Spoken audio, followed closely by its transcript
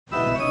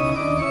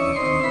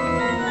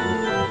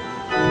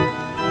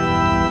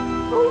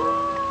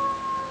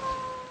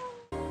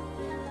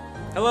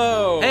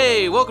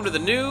welcome to the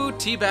new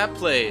TBBAP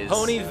Plays.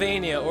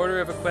 Ponyvania, Order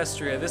of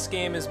Equestria. This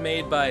game is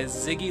made by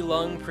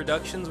Ziggylung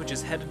Productions, which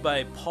is headed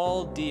by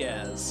Paul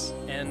Diaz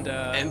and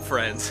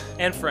friends.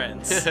 And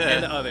friends.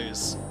 And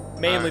others.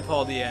 Mainly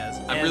Paul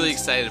Diaz. I'm really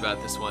excited about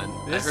this one.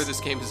 I heard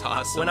this game is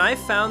awesome. When I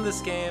found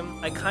this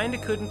game, I kind of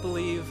couldn't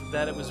believe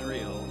that it was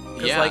real.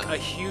 Because like a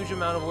huge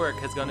amount of work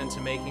has gone into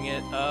making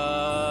it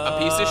a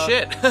piece of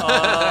shit.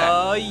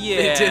 Yeah.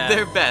 They did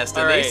their best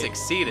and they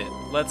succeeded.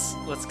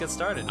 Let's get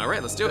started. All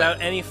right, let's do it.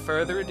 Without any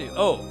further ado.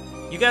 Oh,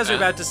 you guys are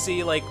about to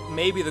see like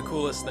maybe the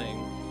coolest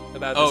thing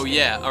about this game.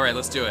 Yeah. All right,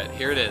 let's do it.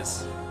 Here it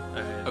is.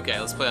 All right. Okay,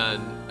 let's play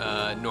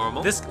on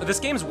normal. This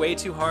game's way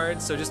too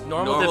hard, so just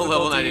normal level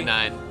difficulty,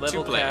 99.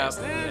 level 2 players.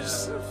 cap. I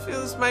just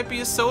feel this might be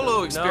a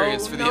solo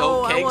experience for the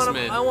old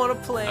cakesman. I want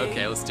to play.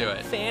 Okay, let's do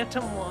it.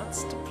 Phantom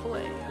wants to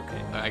play.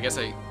 Okay. I guess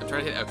I'm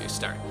trying to hit. Okay,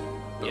 start.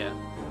 Boom. Yeah.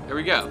 Here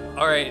we go.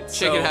 All right.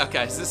 Check it out,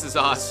 guys. This is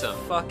awesome.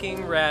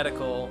 Fucking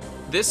radical.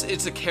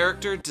 It's a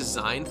character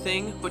design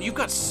thing, but you've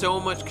got so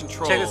much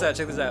control. Check this out.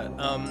 Check this out.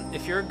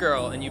 If you're a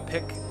girl and you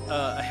pick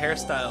a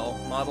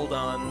hairstyle modeled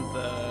on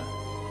the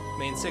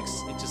main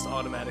 6, it just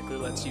automatically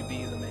lets you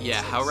be the main 6.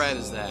 Yeah, how rad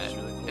is that?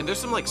 Really cool. And there's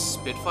some like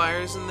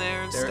Spitfires in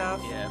there and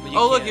stuff. Yeah. But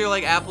look, you're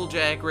like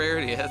Applejack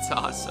rarity. That's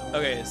awesome.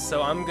 Okay,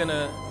 so I'm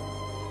gonna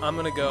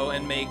go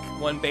and make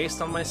one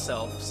based on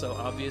myself. So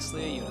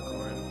obviously a unicorn.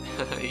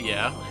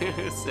 Yeah,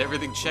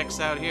 everything checks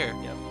out here.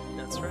 Yep,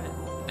 that's right.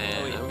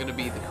 And I'm gonna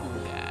be the cool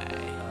guy.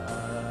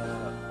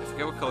 I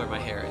forget what color my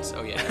hair is.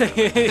 Oh yeah.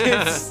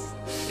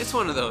 It's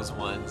one of those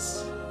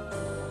ones.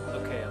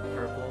 Okay, I'm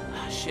purple.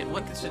 Ah, shit,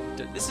 what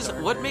this is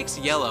what makes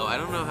yellow? I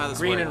don't know how this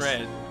green works.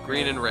 And red.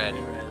 Green and red.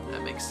 Green and red.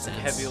 That makes sense.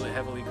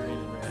 Heavily green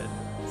and red.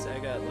 So I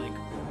got like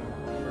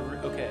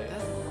okay.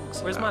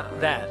 Where's my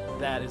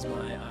that is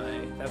my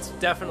eye. That's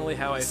definitely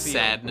how I feel.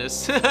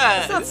 Sadness. It's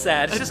not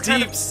sad. It's just deep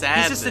kind of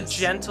sadness.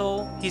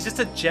 He's just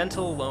a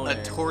gentle loner.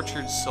 A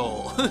tortured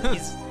soul.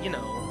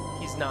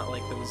 he's not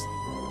like those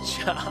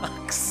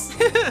jocks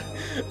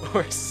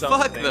or something.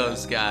 Fuck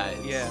those guys.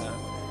 Yeah.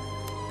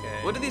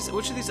 Okay.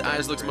 Which of these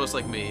eyes looks most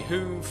like me?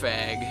 Who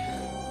fag?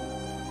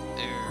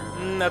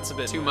 That's a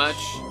bit too much.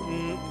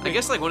 I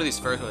guess like one of these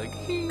first, like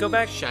go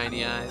back.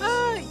 Shiny eyes.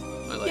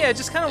 Like, yeah,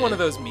 just kind of one of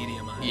those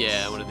medium eyes.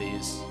 Yeah, one of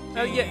these.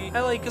 Oh yeah,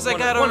 I like because I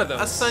got one of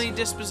those. A sunny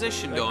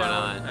disposition going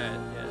on. Alright,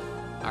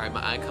 yeah. All right,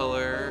 my eye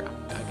color.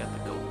 I got the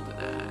golden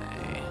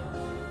eye.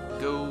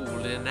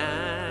 Golden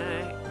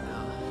eye. Oh,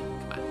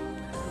 come on.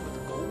 With the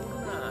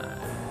golden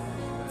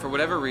eye. For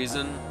whatever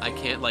reason, I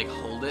can't like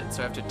hold it,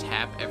 so I have to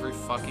tap every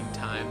fucking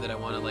time that I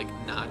want to like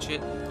notch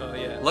it. Oh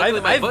yeah.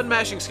 Luckily, my button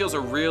mashing skills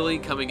are really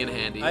coming in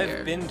handy here.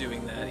 I've been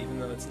doing that, even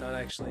though it's not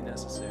actually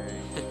necessary.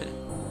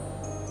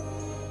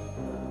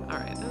 All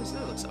right,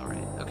 that looks all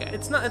right. Okay.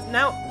 It's not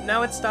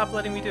now. It stopped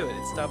letting me do it.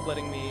 It stopped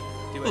letting me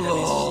do a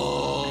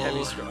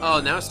heavy stroke. Oh,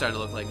 now it's starting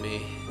to look like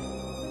me.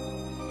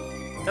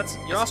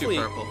 You're awfully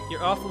too purple.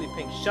 You're awfully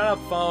pink. Shut up,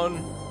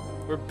 phone.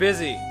 We're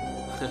busy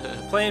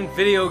playing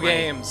video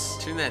games.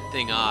 Turn that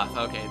thing off.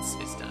 Okay,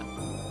 it's done.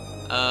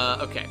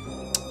 Okay.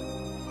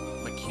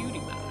 My cutie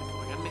mark.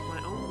 Oh, I gotta make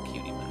my own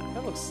cutie mark.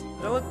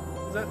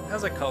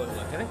 How's that color look?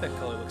 I think that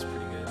color looks pretty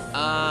good.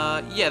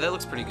 Yeah, that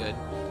looks pretty good.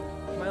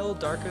 Am I a little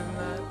darker than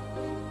that?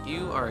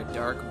 You are a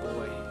dark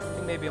boy. I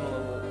think maybe I'm a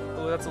little.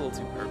 Oh, that's a little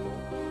too purple.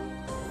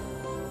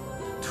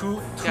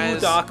 Two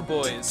Guys, dark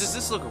boys. Does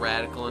this look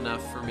radical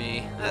enough for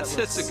me?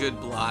 That's a good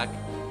block.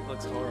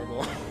 Looks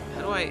horrible.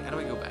 How do I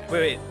go back?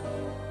 Wait.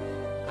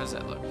 How does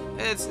that look?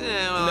 It's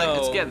No,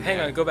 it's getting there.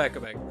 hang on. Go back.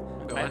 Go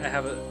I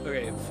have a.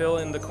 Okay, fill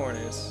in the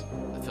corners.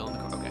 Fill in the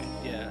corner. Okay.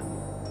 Yeah,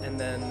 and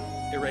then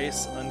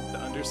erase the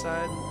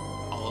underside.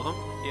 All of them?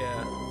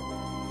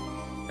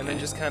 Yeah. And then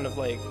just kind of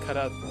like cut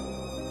out.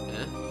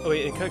 Yeah. Oh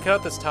wait, and cut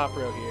out this top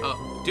row here.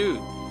 Oh, dude,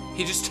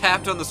 he just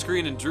tapped on the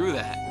screen and drew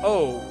that.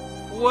 Oh.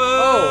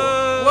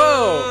 Whoa!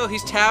 Whoa!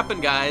 He's tapping,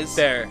 guys.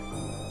 There.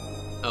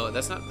 Oh,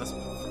 that's.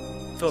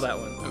 Fill that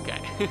one. Okay.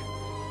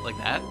 Like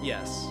that?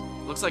 Yes.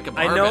 Looks like a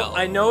barbell.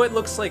 I know it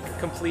looks like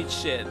complete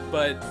shit,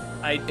 but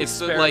I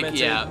experimented. Like,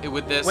 yeah,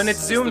 with this. When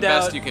it's zoomed the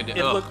out, best you can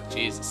do.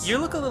 Jesus. You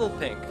look a little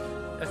pink.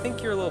 I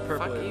think you're a little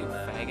purple. Fuck you,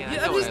 faggot.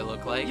 Yeah, I know what I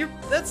look like.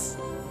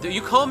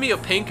 You call me a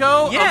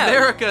pinko? Yeah.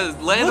 America,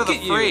 land look of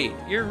the at free.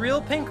 You're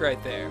real pink right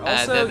there.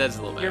 Also, that's a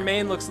little better. Your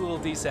mane looks a little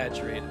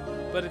desaturated,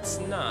 but it's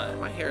not.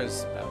 My hair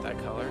is about that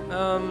color.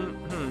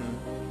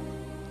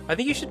 I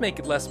think you should make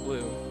it less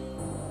blue.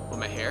 What,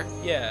 my hair?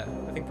 Yeah,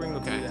 I think bring the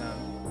blue down.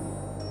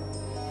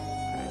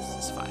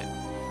 This is fine.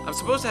 I'm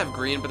supposed to have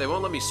green, but they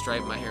won't let me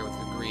stripe my hair with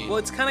the green. Well,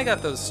 it's kind of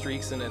got those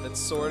streaks in it.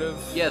 It's sort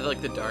of. Yeah, like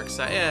the dark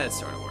side. Yeah, it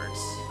sort of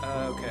works.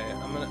 Okay,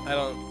 I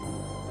don't.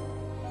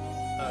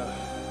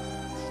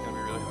 This is gonna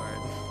be really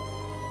hard.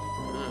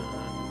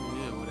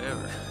 Yeah,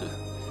 whatever.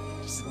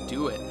 Just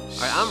do it. All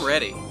right, I'm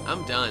ready.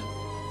 I'm done.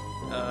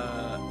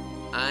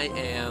 I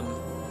am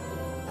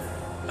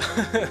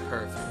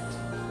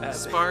perfect.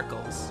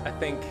 Sparkles. I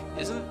think.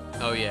 Isn't?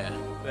 Oh yeah.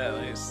 At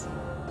least.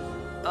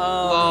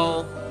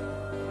 Lol.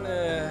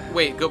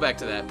 Wait, go back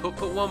to that. Put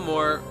one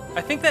more.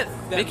 I think that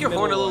make your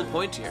horn a little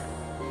one. pointier.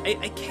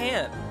 I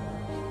can't.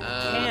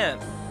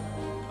 Can't.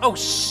 Oh,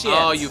 shit.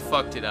 Oh, you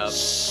fucked it up.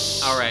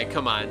 Shh. All right,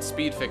 come on.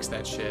 Speed fix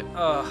that shit.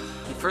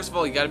 First of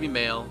all, you gotta be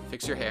male.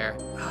 Fix your hair.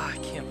 I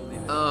can't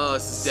believe it. Oh,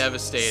 this is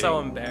devastating. So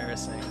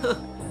embarrassing.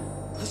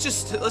 Let's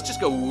just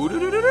go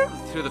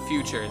through the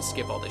future and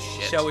skip all this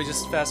shit. Shall we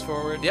just fast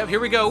forward? Yep, here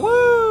we go.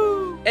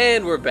 Woo!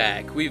 And we're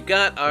back. We've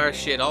got our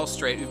shit all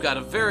straight. We've got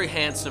a very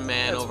handsome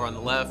man over on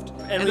the left,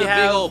 and we a big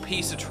have old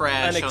piece of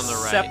trash an on the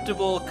right.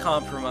 acceptable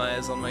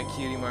compromise on my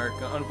cutie mark,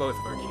 on both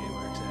of our cutie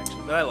marks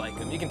actually. But I like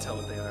them. You can tell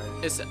what they are.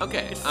 It's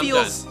okay. It I'm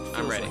feels, done. feels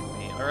I'm ready. Like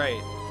me. All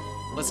right.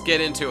 Let's get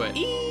into it.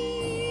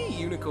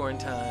 Unicorn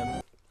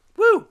time.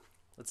 Woo!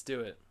 Let's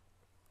do it.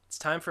 It's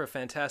time for a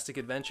fantastic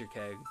adventure,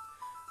 Keg.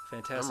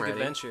 Fantastic ready.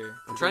 adventure.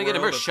 I'm trying to get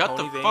immersed. Shut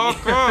the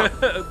fuck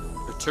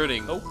up!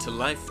 Returning to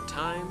life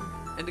time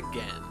and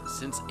again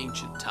since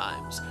ancient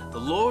times, the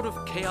Lord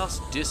of Chaos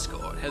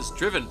Discord has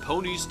driven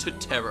ponies to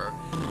terror.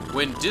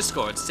 When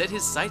Discord set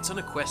his sights on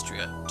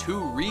Equestria, two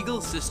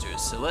regal sisters,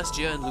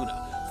 Celestia and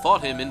Luna,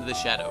 fought him into the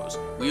shadows,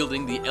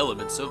 wielding the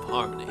elements of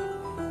harmony.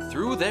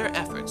 Through their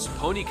efforts,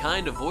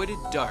 Ponykind avoided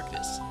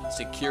darkness,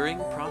 securing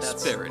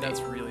prosperity.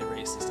 That's really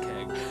racist, Keg.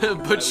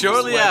 But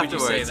shortly why would you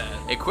say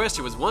afterwards, that?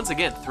 Equestria was once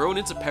again thrown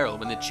into peril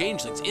when the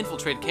changelings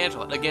infiltrated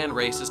Canterlot, again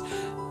racist,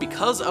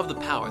 because of the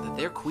power that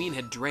their queen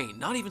had drained.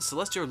 Not even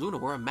Celestia or Luna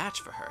were a match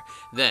for her.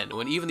 Then,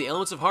 when even the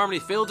elements of harmony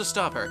failed to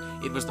stop her,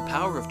 it was the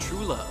power of true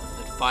love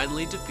that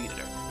finally defeated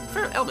her.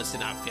 Fair elements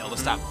did not fail to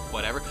stop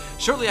whatever.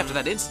 Shortly after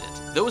that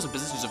incident, those in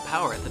positions of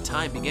power at the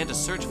time began to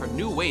search for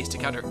new ways to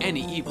counter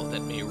any evil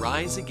that may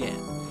rise again.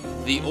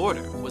 The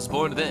Order was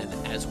born then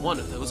as one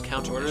of those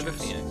countermeasures. Order of the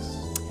Phoenix.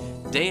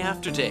 Day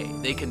after day,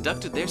 they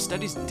conducted their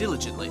studies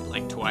diligently,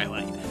 like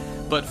Twilight,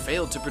 but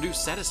failed to produce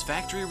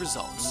satisfactory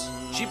results.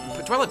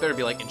 Twilight better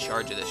be like in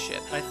charge of this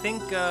shit. I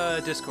think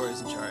Discord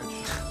is in charge.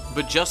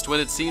 But just when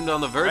it seemed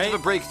on the verge of Right?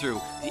 a breakthrough,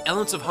 the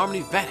elements of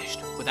harmony vanished.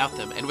 Without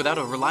them, and without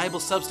a reliable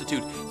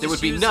substitute, there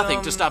would be use,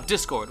 nothing to stop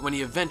Discord when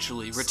he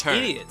eventually returned.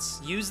 Idiots.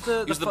 Use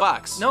the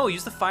box. No,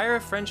 use the fire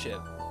of friendship.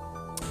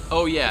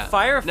 Oh yeah.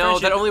 Fire of No,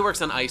 friendship. that only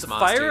works on ice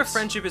monsters. Fire of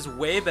friendship is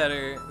way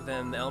better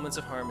than the elements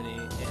of harmony,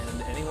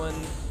 and anyone.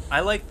 I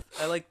liked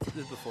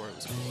it before it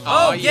was cool.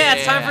 Oh, yeah,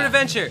 it's time for an yeah.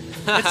 adventure.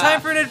 It's time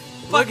for an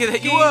Look at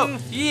it. Whoa.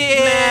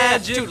 Yeah.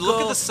 magical- Dude,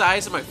 look at the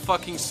size of my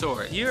fucking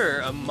sword. You're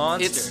a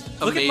monster. It's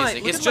Look at amazing. my,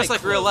 It's look just at my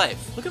like real cloak.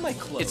 life. Look at my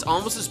cloak. It's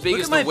almost as big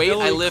Look as at the my weight I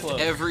Billy lift cloak.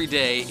 every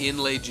day in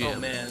Lay Gym. Oh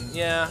man,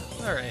 yeah.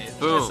 All right. I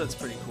Boom. guess that's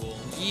pretty cool.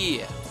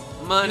 Yeah.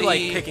 Money. You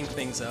like picking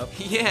things up,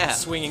 Yeah.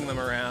 swinging them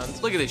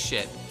around. Look at this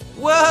shit.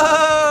 Whoa!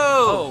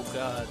 Oh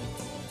god.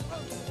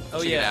 Oh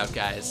Check yeah. it out,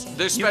 guys.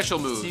 There's special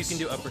moves. So you can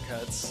do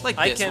uppercuts. like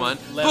I this can one.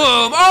 levitate.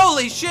 Boom!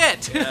 Holy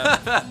shit! Yeah,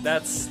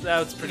 that's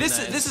pretty This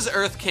nice. is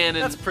Earth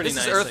Cannon. That's pretty This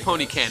nice, is Earth I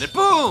Pony guess. Cannon.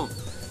 Boom!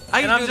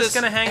 I And can I'm do just this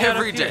gonna hang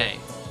every out up day. Here.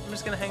 I'm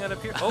just gonna hang out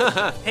up here.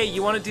 Oh, hey,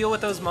 you want to deal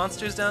with those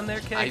monsters down there,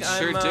 Keg? I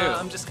sure I'm, do.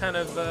 I'm just kind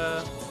of.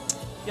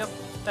 Yep.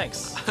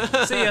 Thanks.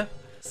 See ya.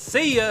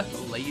 See ya.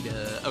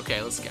 Later.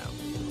 Okay, let's go.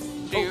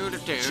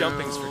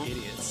 Jumping's for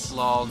idiots.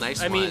 Lol,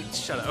 nice I one. mean,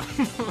 shut up.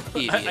 I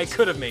Idiots.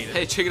 could have made it.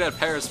 Hey, check it out,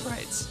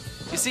 Parasprites.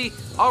 You see,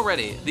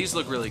 already, these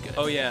look really good.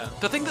 Oh yeah.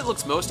 The thing that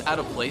looks most out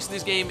of place in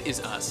this game is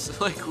us.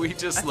 Like, we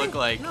just I look think-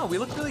 like... No, we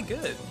look really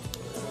good.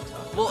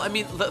 Well, I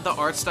mean, the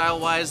art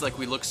style-wise, like,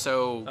 we look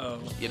so, Oh.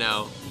 you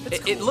know...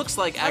 It's It cool. looks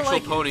like I actual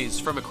like it. ponies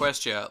from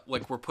Equestria,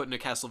 like, we're put into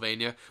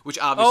Castlevania, which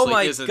Oh obviously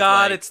my isn't,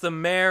 god, like... it's the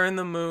Mare and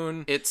the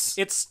Moon. It's...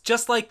 It's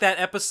just like that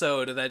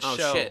episode of that Oh,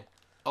 show. shit.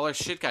 All our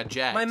shit got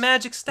jacked. My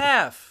magic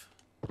staff.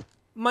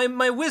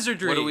 My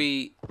wizardry. What do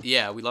we...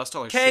 Yeah, we lost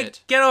all our Keg,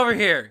 shit. get over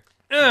here.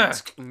 Ugh.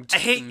 I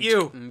hate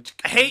you.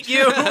 I hate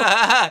you.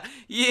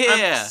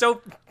 Yeah. I'm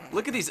so.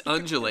 Look at these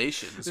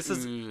undulations.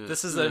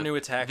 This is a new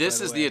attack. This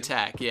by is the the way.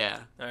 attack, yeah.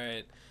 All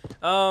right.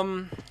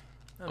 Oh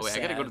wait, I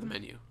gotta go to the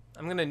menu.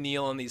 I'm gonna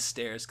kneel on these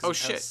stairs. Oh, How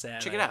shit.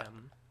 sad Check it I out.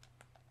 am.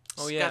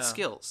 Oh It's yeah. got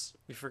skills.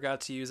 We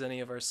forgot to use any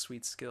of our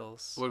sweet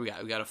skills. What do we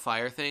got? We got a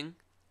fire thing.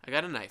 I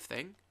got a knife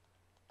thing.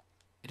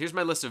 And here's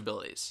my list of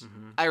abilities.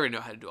 Mm-hmm. I already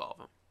know how to do all of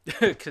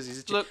them. Because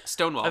he's a Look,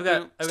 Stonewall. I've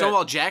got-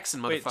 Stonewall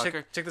Jackson, Wait,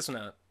 motherfucker. check this one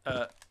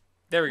out.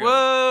 There we go.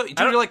 Whoa! Dude,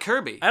 don't- you're like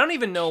Kirby. I don't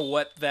even know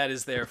what that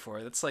is there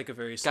for. That's like a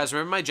very. Guys,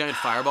 remember my giant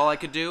fireball I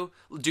could do?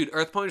 Dude,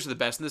 Earth Ponies are the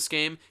best in this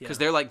game because Yeah.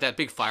 they're like that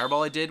big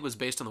fireball I did was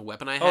based on the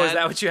weapon I had. Oh, is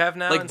that what you have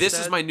now? Like this is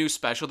instead? my new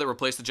special that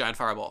replaced the giant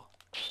fireball.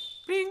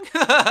 Bing!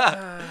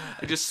 I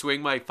just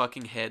swing my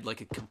fucking head like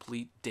a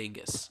complete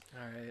dingus.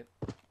 All right.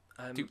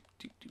 I'm. Do.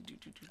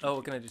 Oh,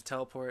 we're gonna do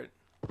teleport,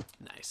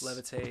 Nice.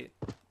 levitate,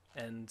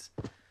 and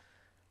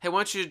Hey, why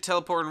don't you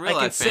teleport in real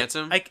life,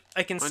 Phantom? I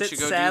can Why don't sit you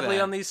go do sadly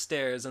that? on these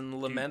stairs and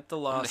lament the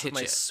I'm gonna loss of hit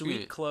my ya.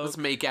 sweet cloak Let's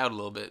make out a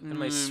little bit. and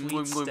my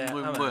sweet staff.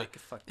 I'm gonna make a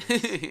fuck.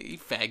 You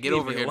fag, get Leave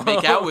over me here and alone.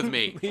 make out with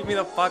me. Leave me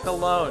the fuck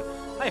alone.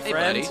 Hi, Hey,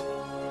 friend.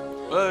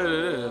 buddy.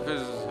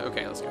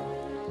 Okay, let's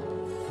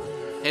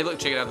go. Hey, look,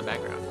 check it out in the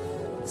background.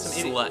 Some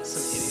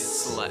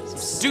Sluts.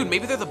 idiots. Dude,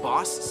 maybe they're the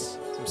bosses.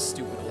 Some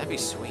stupid. That'd be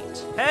sweet.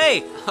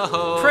 Hey,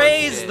 Oh,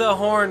 praise shit. the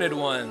horned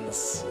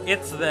ones.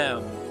 It's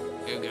them.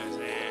 Good guys.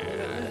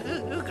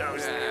 Who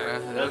goes there?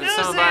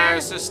 Summoned by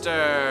our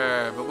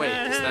sister. But wait,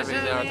 does that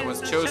mean they are the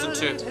ones chosen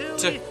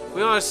to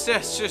we want to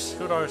just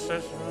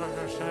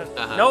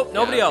Nope,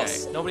 nobody yeah, okay.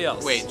 else. Nobody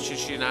else. Wait, should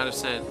she not have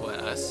sent what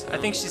us? I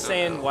think she's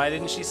saying, know. why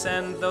didn't she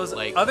send those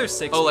Like other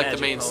 6? Oh, like the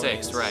magic main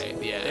ponies? 6,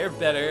 right? Yeah. They're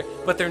better,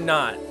 but they're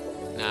not.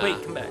 Nah,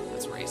 Wait, come back.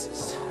 That's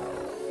racist.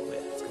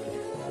 Wait, let's go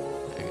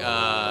in here.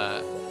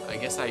 I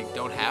guess I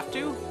don't have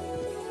to.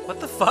 What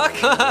the fuck?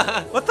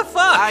 What the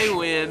fuck? I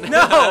win.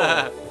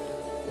 No.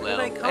 Well, did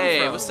I come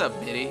hey, from? what's up,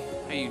 Biddy?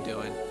 How you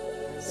doing?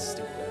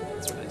 Stupid.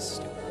 That's really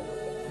stupid.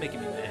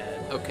 Making me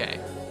mad. Okay.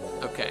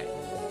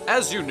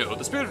 As you know,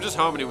 the spirit of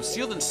disharmony was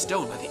sealed in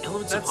stone by the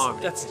elements of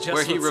harmony, that's just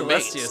where he what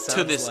remains Celestia to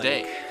sounds this like.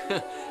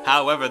 day.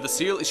 However, the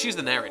seal, she's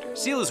the narrator.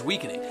 Seal is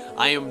weakening.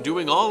 I am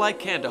doing all I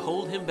can to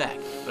hold him back,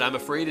 but I'm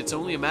afraid it's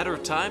only a matter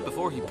of time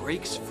before he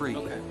breaks free.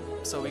 Okay.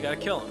 So we gotta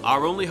kill him.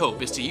 Our only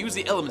hope is to use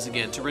the elements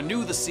again to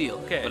renew the seal,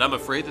 Okay. but I'm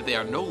afraid that they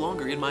are no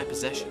longer in my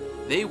possession.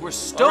 They were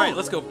stolen Alright,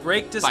 let's go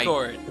break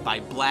Discord. by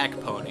black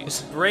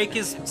ponies. Break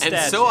his statue.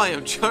 And so I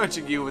am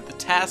charging you with the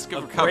task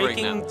of recovering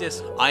breaking them.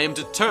 Discord. I am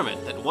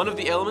determined that one of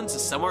the elements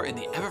is somewhere in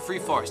the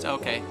Everfree Forest.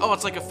 Okay. Oh,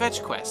 it's like a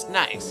fetch quest.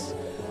 Nice.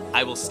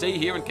 I will stay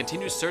here and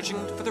continue searching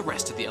for the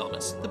rest of the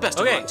elements. The best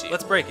of Okay, luck to you.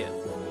 let's break it.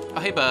 Oh,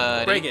 hey,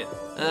 buddy. Break it.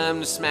 I'm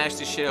gonna smash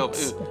this shit open.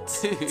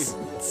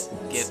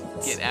 Ooh.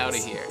 Get out of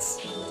here.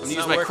 I'm gonna use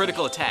not my working.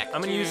 critical attack.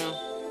 I'm gonna use.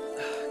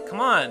 Come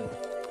on.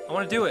 I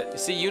want to do it.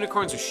 See,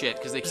 unicorns are shit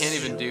because they can't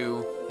even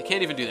do. They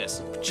can't even do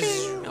this.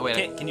 Oh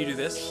wait. Can you do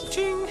this?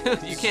 Ching.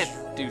 You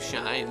can't do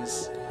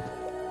shines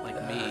like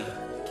me.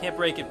 Can't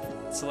break it,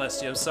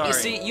 Celestia. I'm sorry. You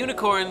see,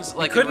 unicorns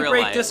like couldn't in real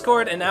break life.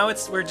 Discord, and now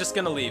we're just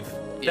gonna leave.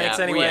 Yeah, Thanks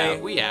anyway.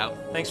 We out.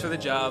 Thanks for the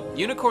job.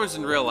 Unicorns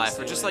in real life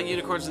are See just you like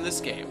unicorns in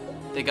this game.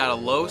 They got a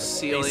low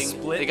ceiling.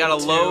 split They got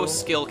a in low two.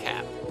 skill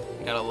cap.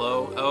 They got a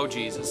low. Oh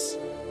Jesus.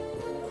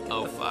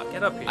 Oh fuck.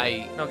 Get up here.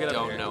 I No, get up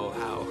don't here. know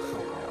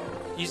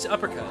how. Use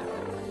uppercut.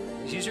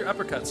 Just use your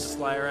uppercuts to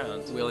fly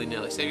around. Willy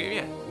nilly. So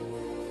yeah.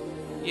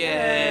 Yay!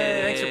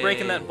 Yay! Thanks for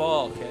breaking that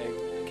ball,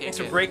 Keg. Thanks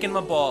for breaking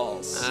my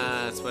balls.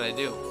 That's what I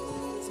do.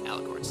 It's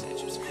alicorn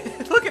statues.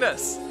 Look at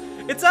us.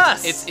 It's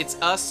us. It's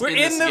us. We're in,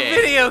 in this the game.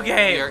 video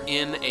game. We are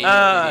in a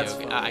That's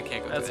video game. funny. I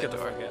can't go Let's through get that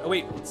the door. fuck out. Oh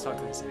wait, let's talk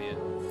to this idiot.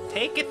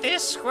 Take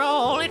this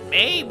scroll, it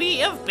may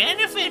be of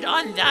benefit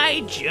on thy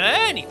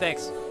journey.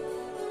 Thanks.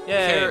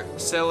 Yay.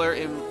 Cellar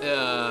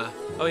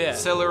Oh yeah.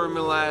 Cellar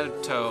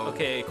Milato.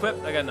 Okay,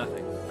 equip. I got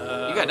nothing.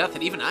 You got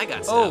nothing. Even I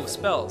got Oh, stuff.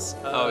 spells.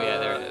 Oh, yeah,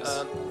 there it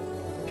is.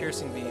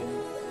 Piercing beam.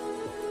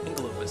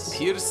 Inglobus.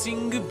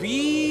 Piercing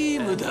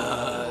beam. And,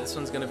 this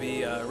one's gonna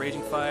be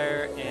Raging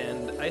Fire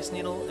and Ice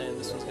Needle, and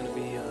this one's gonna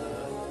be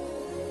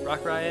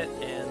Rock Riot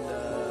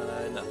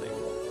and nothing.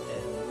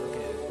 And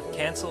okay,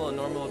 cancel a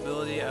normal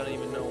ability. I don't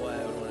even know why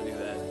I would want to do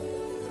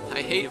that.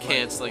 I hate Give my-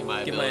 canceling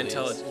my Give my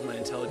abilities.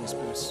 intelligence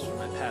boost for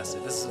my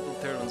passive. This is the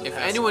third one's a If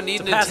passive. anyone It's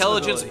needed a an passive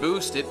intelligence ability.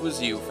 boost, it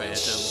was you, Phantom.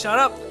 Shut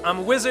up! I'm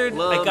a wizard.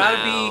 I gotta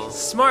Lamau. be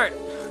smart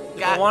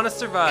if I want to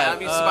survive. Gotta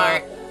be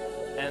smart.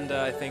 And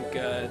I think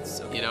it's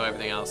okay. You know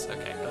everything else?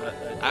 Okay.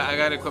 Uh, I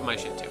gotta equip my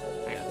shit too.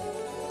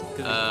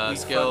 Hang on. we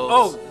Skills.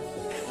 Oh,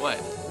 What?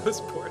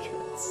 those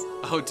portraits.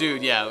 Oh,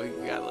 dude, yeah, we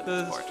gotta look at the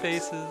Those portraits.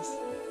 faces.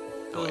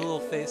 Oh, Those wait. little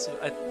faces.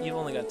 You've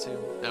only got 2.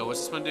 No,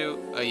 what's this one do?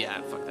 Oh yeah,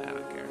 fuck that. I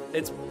don't care.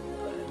 It's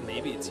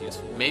maybe it's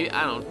useful. Maybe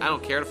I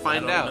don't care to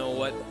find I out. don't know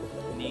what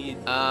need.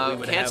 we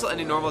would Cancel have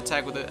any for normal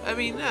attack with it. I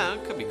mean, no,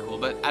 it could be cool,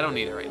 but I don't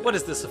need it right now. What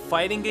is this? A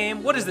fighting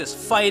game? What is this?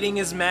 Fighting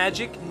is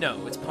magic?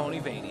 No, it's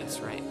Ponyvania. That's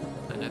right.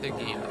 Another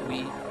game that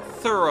we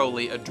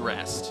thoroughly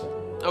addressed.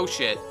 Oh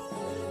shit.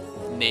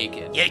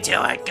 Naked. You two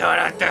aren't going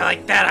out there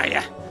like that, are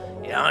ya?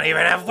 You don't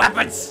even have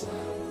weapons.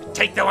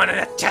 Take the one in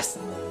the chest.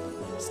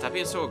 Stop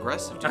being so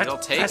aggressive, dude. I'll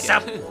take Press it.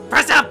 up.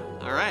 Press up.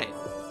 All right.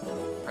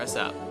 Press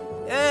up.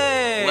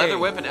 Hey! Leather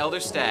whip and elder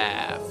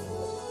staff.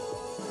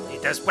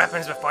 Need those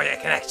weapons before you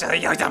can actually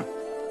use them.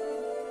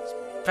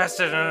 Press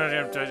it.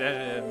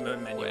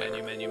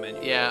 Menu.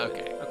 Yeah.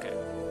 Okay. Okay,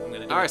 I'm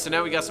gonna do All it. right. So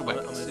now we got some I'm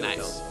weapons. gonna do it,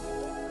 Nice.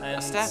 And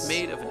A staff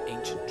made of an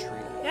ancient tree.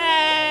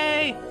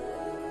 Yay!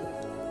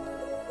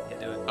 Yeah,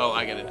 do it. Oh,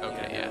 I get it.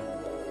 Okay. Yeah.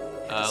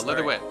 Yeah. Start.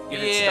 Leather whip. Get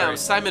it Yeah. I'm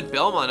started. Simon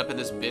Belmont up in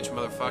this bitch, That's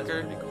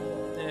motherfucker. pretty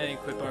cool. Yeah,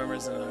 equip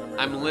armors and armor.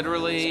 I'm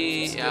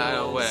literally, Some yeah,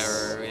 skills.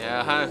 whatever.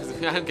 Yeah, I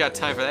haven't got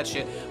time for that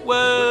shit.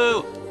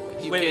 Whoa!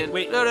 You Wait, can,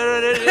 wait. No,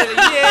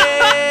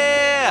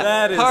 yeah!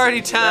 That is-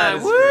 Party time! that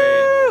is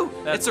Woo!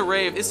 great. That's- It's a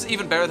rave. This is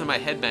even better than my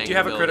headbang. Do you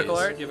have a critical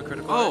abilities. art? Do you have a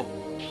critical art?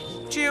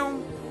 Oh,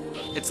 chew.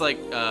 It's like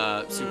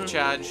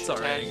supercharge. It's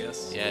alright, I attack.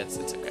 guess. Yeah, it's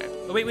okay.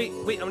 Oh, wait.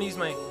 I'm gonna use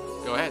my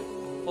Go ahead.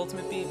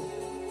 ultimate beam.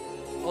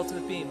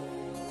 Ultimate beam.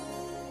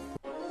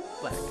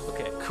 Black.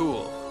 Okay.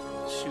 Cool.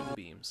 Shooting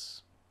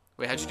beams.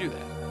 Wait, how'd you do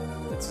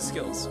that? It's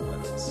skills.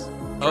 Buttons.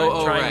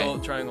 Oh, triangle,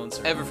 right. Triangle and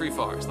circle. Everfree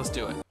Forest. Let's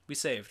do it. We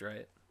saved,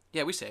 right?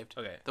 Yeah, we saved.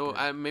 Okay. Though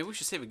good. maybe we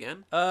should save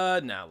again.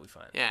 No, we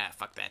fine. Yeah,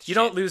 fuck that. You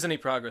don't lose any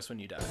progress when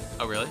you die.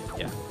 Oh really?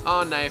 Yeah.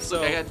 Oh, nice.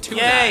 Look, So, I got 2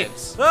 yay!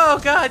 knives. Oh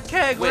God,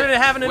 Keg, Wait, we're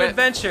having an wait.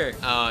 adventure.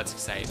 Oh, it's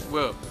exciting.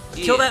 Whoa.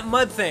 Kill Yeah. that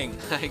mud thing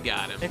I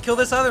got him. and kill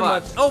this other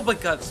Fuck. mud. Oh my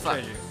God, it's Fuck.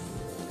 treasure.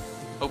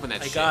 Open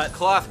that shit. got-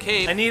 Cloth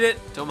cape. I need it.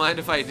 Don't mind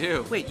if I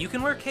do. Wait, you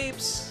can wear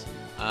capes?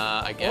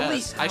 I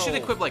guess. I should how?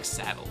 equip like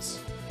saddles.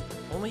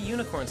 Only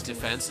unicorns can.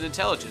 Defense and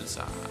intelligence.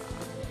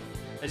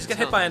 I just got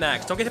hit by an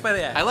axe. Don't get hit by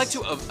the axe. I like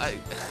to.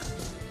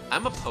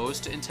 I'm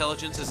opposed to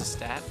intelligence as a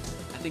stat.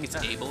 I think it's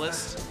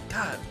ableist.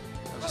 God.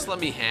 Just let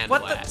me handle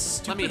What it. the Let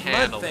stupid me mud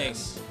handle thing?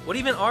 this. What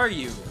even are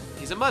you?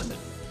 He's a mudman.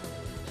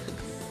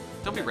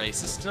 Don't be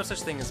racist. There's no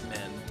such thing as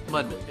men.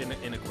 Mudman.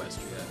 In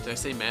Equestria. Did I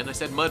say man? I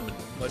said mudman.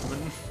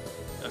 Mudman.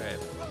 Okay.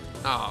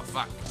 Oh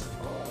fuck.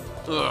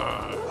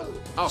 Ugh.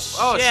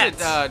 Oh shit.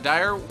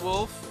 Dire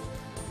wolf.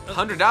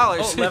 $100.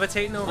 Oh,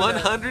 levitating over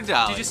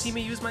 $100. Did you see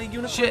me use my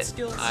unicorn Shit.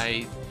 skills?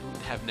 I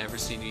have never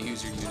seen you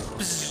use your unicorn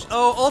skills.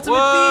 Oh, ultimate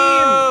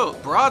Whoa!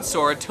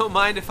 Broadsword. Don't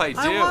mind if I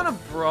do. beam! I want a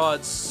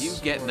broadsword.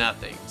 You get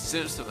nothing.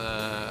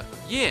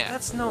 Yeah.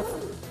 That's no.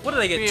 What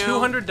did I get? Meow.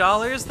 $200?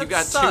 That You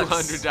got sucks.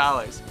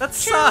 $200. That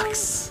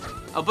sucks.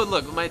 Oh, but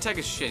look, my attack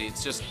is shitty.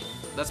 It's just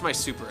that's my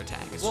super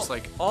attack. It's just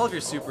like, all of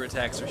your super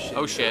attacks are shit.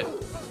 oh shit,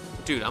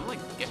 dude, I'm like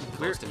getting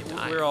close to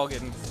dying. We're all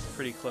getting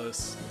pretty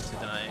close to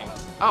dying.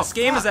 Oh, this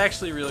game is fuck.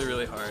 actually really,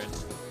 really hard.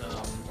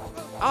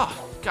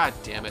 Oh, god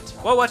damn it.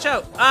 Whoa, watch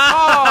out! Oh,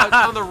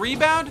 Ah! on the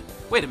rebound?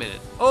 Wait a minute.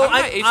 Oh,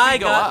 How did my HP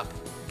go up?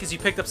 Because you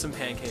picked up some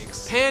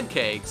pancakes.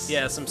 Pancakes.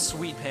 Yeah, some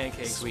sweet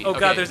pancakes. Sweet. Oh Okay,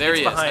 god, there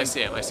he is. behind. I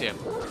see him. I see him.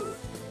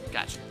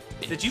 Gotcha.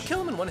 Did you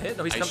kill him in one hit?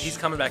 No, he's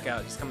coming back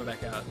out. He's coming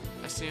back out.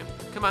 I see him.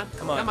 Come on.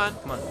 Come on. Come on.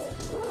 Come on.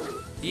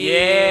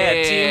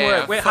 Yeah.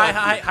 Teamwork. Wait, fuck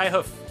high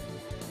hoof.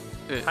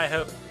 you. High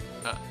hoof.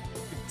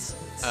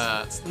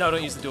 No,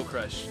 don't use the dual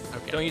crush.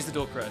 Okay. Don't use the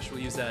dual crush.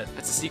 We'll use that.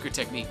 That's a secret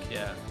technique.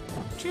 Yeah.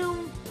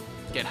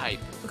 Get hype.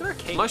 Look at our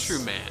capes.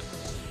 Mushroom Man.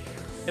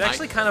 It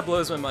actually kind of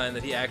blows my mind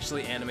that he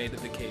actually animated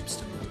the capes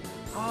to move.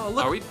 Oh,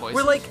 look. Are we poisoned?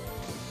 We're like.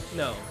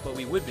 No, but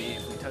we would be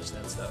if we touched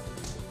that stuff.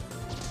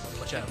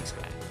 Watch out. This guy.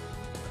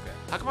 Okay.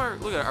 How come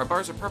our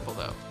bars are purple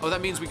though? Oh,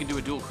 that means we can do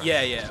a dual crush.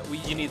 Yeah, yeah.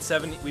 You need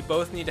 70. We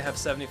both need to have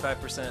 75%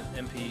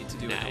 MP to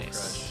do a dual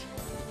Nice.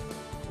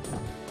 crush.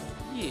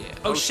 Yeah.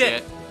 Oh,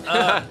 shit.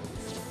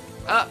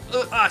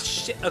 Ah,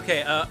 shit.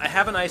 Okay. I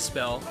have an ice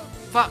spell.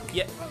 fuck.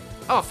 Yeah.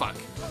 Oh, fuck.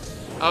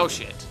 Oh,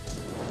 shit.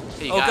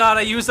 Hey, you Oh got god,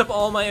 I used up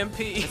all my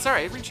MP. It's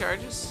alright, it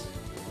recharges.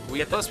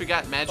 Plus, we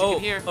got magic Oh, in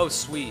here. oh,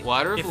 sweet.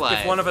 Water of if, life.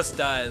 If one of us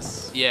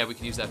dies, Yeah, we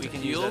can use that we to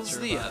can heal use that to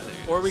the revive. others.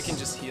 Or we can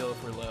just heal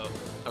if we're low.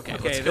 Okay,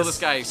 Okay, let's kill this- this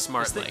guy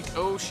smart this thing- like.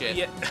 Oh, shit.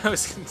 Yeah, I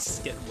was gonna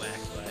just get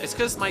whacked by it. It's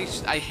because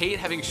I hate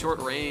having short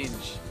range.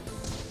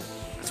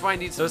 That's why I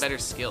need some Those- better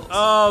skills.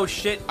 Oh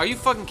shit! Are you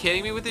fucking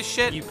kidding me with this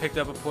shit? You picked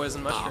up a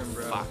poison mushroom, oh,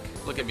 bro. fuck.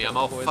 Look at me, I'm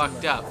all Poison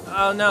fucked up.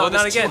 Oh no, Oh,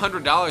 not this again.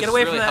 $200 Get is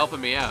away really from that.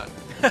 helping me out. Is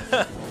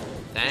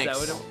Thanks. that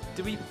what it,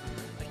 did we?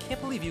 I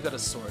can't believe you got a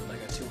sword and I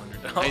got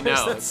 $200. I know,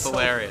 That's it's so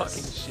hilarious.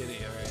 Fucking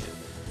shitty. All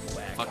right.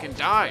 Whack. Fucking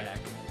die. Whack.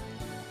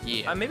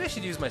 Yeah. Maybe I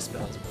should use my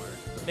spells more.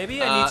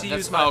 Maybe I need to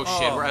use my. Oh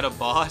shit, we're at a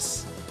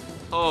boss.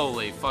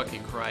 Holy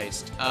fucking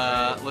Christ.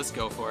 Alright. Let's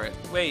go for it.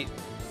 Wait.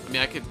 I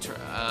mean, I could try,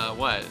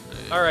 what?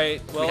 All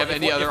right. Well, have if,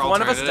 any other if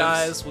one of us alternatives?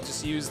 dies, we'll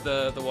just use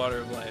the water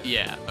of life.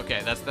 Yeah,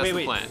 okay, that's wait, the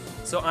wait. plan.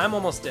 So I'm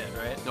almost dead,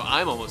 right? No,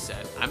 I'm almost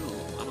dead. I'm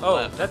Oh,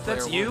 left. that's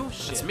Player you? one.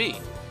 That's Shit. me.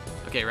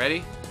 Okay,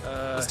 ready?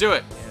 Uh, Let's do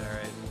it. Yeah, all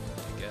right.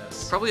 I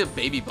guess. Probably a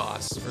baby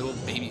boss for little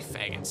baby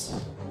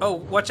faggots. Oh,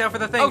 watch out for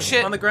the thing. Oh,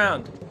 shit. On the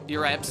ground.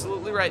 You're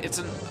absolutely right. It's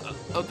an.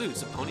 Oh, dude,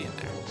 it's a pony in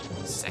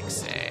there.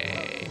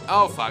 Sexy.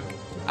 Oh fuck.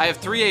 I have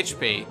 3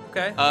 HP.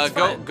 Okay. That's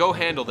fine. Go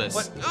handle this.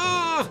 What?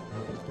 Ugh!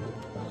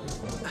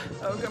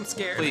 Oh, I'm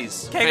scared.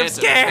 Please. Okay, I'm Phantom,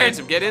 scared.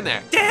 Phantom, get in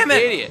there. Damn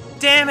it! Idiot.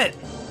 Damn it!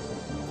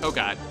 Oh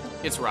god.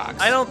 It's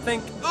rocks. I don't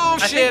think. Oh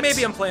I shit. think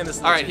maybe I'm playing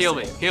this. All right, heal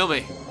me. safe. Heal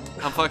me.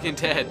 I'm fucking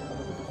dead.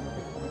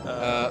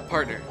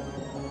 Partner.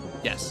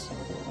 Yes.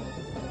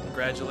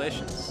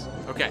 Congratulations.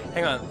 Okay.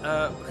 Hang on.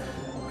 I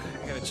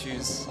gotta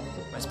choose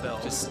my spell.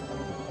 Just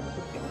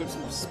equip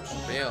some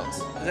spells.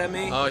 Is that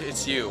me? Oh,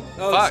 it's you.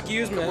 Oh, Fuck.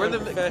 excuse me, We're I'm a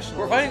professional.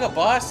 We're fighting a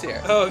boss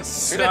here. Oh, Turn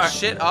sorry. that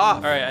shit off.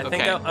 All right, I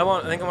think Okay. I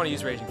want to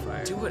use Raging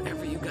Fire. Do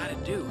whatever you gotta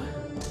do.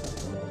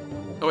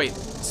 Oh wait,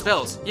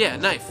 spells. Yeah,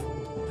 knife.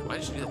 Why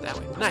did you do that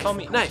way? Knife. call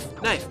me-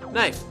 Knife.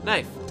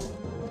 Knife.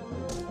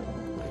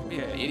 Be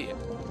an Okay. idiot.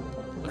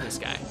 Look at this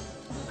guy.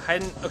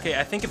 Hiding. Okay,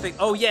 I think if they.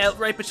 Oh yeah,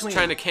 right between. He's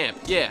trying to camp.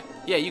 Yeah,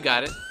 you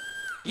got it.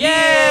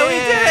 Yeah, we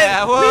did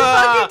it! Whoa. We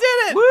fucking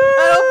did it!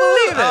 I don't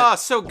believe it! Oh,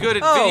 so good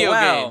at Oh, video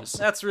wow. games.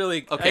 That's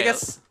really. Okay. I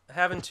guess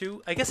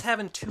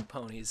having two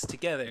ponies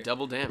together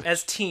Double damage.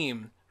 as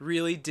team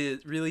really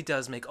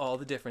does make all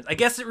the difference. I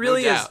guess it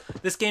really is. doubt.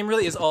 This game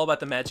really is all about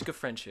the magic of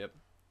friendship.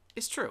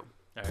 It's true.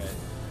 All right.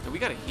 And we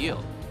gotta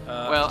heal.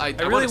 Well, I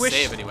really want to wish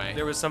save anyway.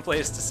 there was some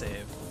place to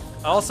save.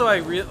 Also,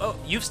 oh,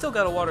 you've still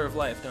got a water of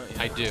life, don't you?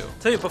 I do.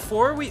 Tell you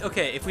before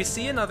if we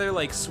see another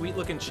like sweet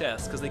looking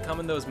chest, because they come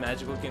in those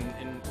magic looking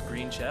in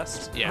green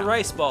chests. Yeah. A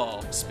rice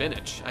ball.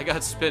 Spinach. I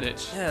got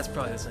spinach. Yeah, that's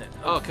probably the same.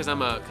 Oh, cause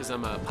I'm a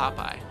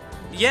Popeye.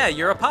 Yeah,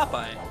 you're a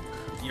Popeye.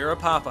 You're a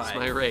Popeye. That's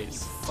my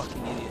race.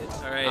 Fucking idiot.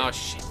 All right. Oh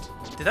shit.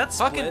 Did that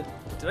split? Fucking-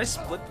 Did I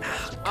split?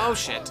 Oh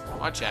shit.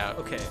 Watch out.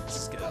 Okay,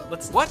 this is good.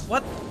 Let's. What?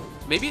 What?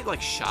 Maybe it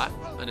like shot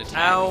an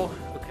attack. Ow.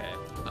 Okay.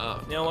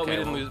 Oh, You know what? okay, We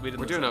didn't well, lose. We didn't.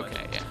 We're lose doing that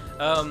okay. much.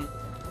 Yeah.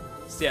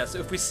 So yeah. So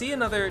if we see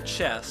another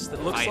chest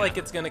that looks Oh, yeah. like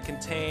it's gonna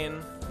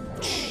contain.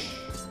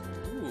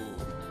 Ooh.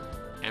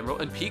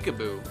 Emerald and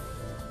peekaboo.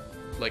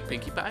 Like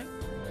Pinkie Pie?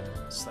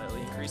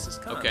 Slightly increases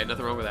con. Okay,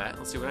 nothing wrong with that.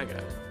 Let's see what I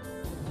got.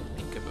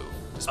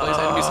 Peekaboo. Displays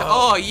enemies.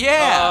 Oh,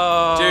 yeah!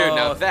 Oh, Dude,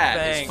 now that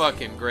is thank-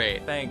 fucking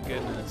great. Thank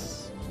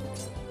goodness.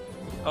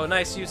 Oh,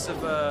 nice use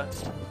of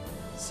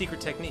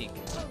secret technique.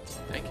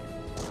 Thank you.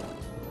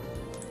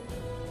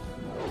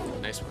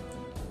 Nice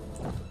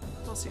one.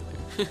 I'll see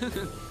you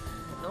later.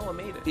 No, I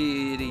made it.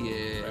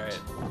 Idiot. All right.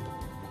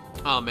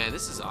 Oh, man,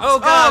 this is awesome. Oh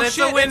god, it's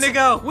shit, a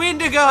Wendigo!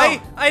 Wendigo!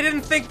 I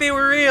didn't think they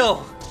were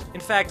real. In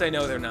fact, I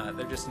know they're not.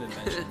 They're just an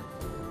invention.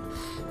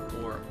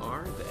 Or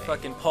are they?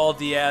 Fucking Paul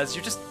Diaz,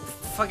 you're just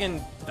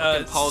fucking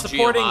Paul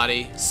supporting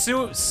Giamatti.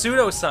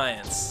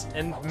 pseudoscience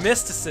and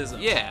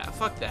mysticism. Yeah,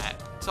 fuck that.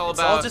 It's all It's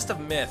about. all just a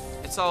myth.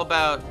 It's all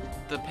about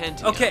the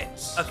Pentagon. Okay.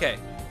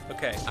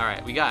 All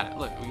right, we got it.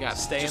 Look, we got it.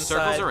 Stay Just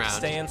inside. circles around.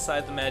 Stay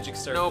inside the magic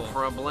circle. No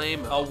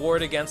problemo. I'll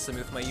ward against them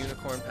with my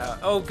unicorn power.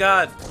 Oh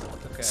god.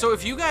 Okay. So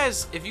if you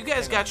guys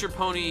got your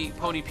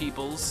pony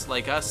peoples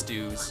like us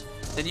dudes,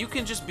 then you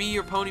can just be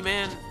your pony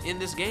man in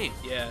this game.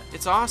 yeah,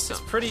 It's awesome.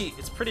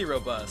 it's pretty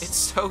robust. It's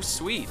so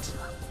sweet.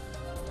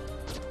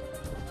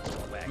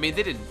 I mean,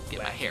 they didn't get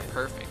my hair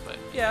perfect, but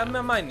yeah,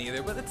 mine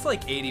neither, but it's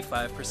like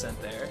 85%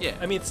 there. Yeah.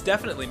 I mean, it's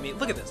definitely me.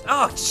 Look at this.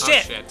 Oh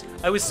shit! shit.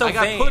 I was so I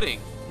got vain. pudding.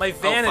 My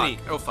vanity.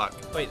 Oh fuck.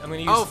 Wait, I'm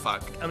gonna use. Oh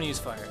fuck. I'm gonna use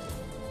fire.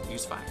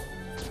 Use fire.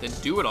 Then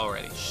do it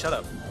already. Shut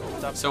up.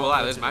 Stop. So will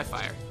I. There's my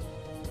fire.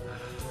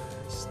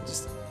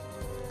 Just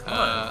come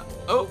on.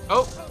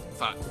 Oh,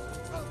 fuck.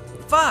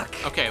 Fuck.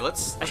 Okay,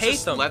 let's hate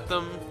just them. let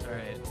them. All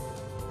right.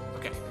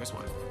 Okay, here's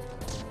one.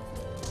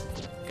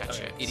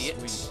 Gotcha, Okay, idiot.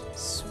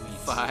 Sweet.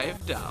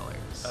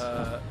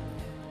 $5.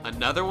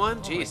 Another one?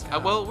 Oh my Jeez.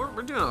 God. Well,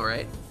 we're doing all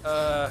right.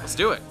 I'm Let's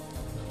do it.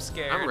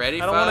 scared. I'm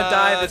ready. I don't want to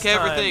die this Fuck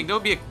time. everything.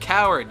 Don't be a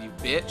coward, you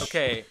bitch.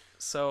 Okay,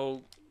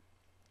 so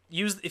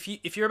use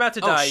if you're about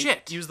to Oh, die,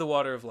 shit. use the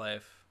water of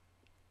life.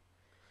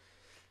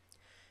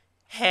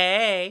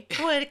 Hey,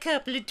 what a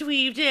couple of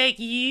dweebs like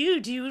you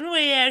doing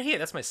way out here.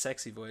 That's my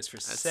sexy voice for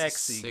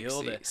sexy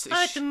Gilda.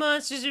 Aren't the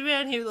monsters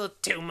around here a little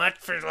too much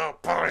for little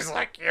boys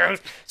like you?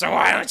 So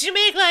why don't you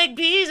make like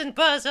bees and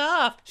buzz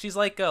off? She's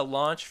like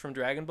Launch from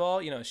Dragon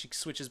Ball. You know, she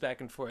switches back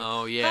and forth.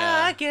 Oh, Ah,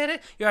 yeah. I get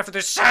it. You're after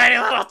this shiny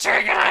little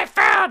trinket I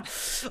found.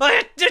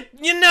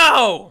 You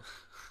know.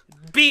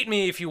 Beat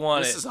me if you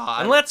want This it. is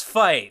odd. And let's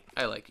fight.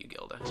 I like you,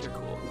 Gilda. You're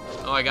cool.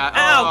 Oh, I got.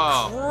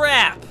 Ow, Oh.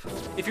 crap!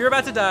 If you're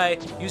about to die,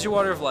 use your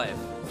water of life.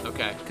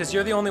 Okay. Because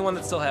you're the only one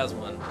that still has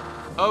one.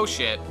 Oh,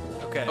 shit.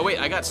 Okay. Oh, wait,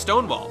 I got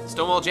Stonewall.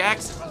 Stonewall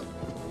Jackson.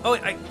 Oh,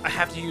 I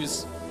have to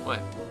use...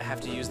 What? I have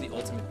to use the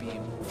ultimate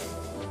beam.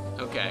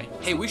 Okay.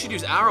 Hey, we should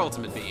use our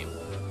ultimate beam.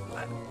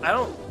 I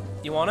don't...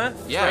 You wanna?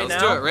 Yeah, right let's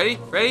now? do it. Ready?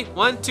 Ready?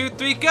 1, 2,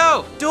 3,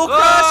 go! Dual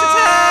crash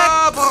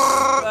attack!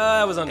 attack!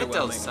 That was It does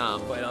underwhelming,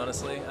 some. quite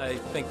honestly. I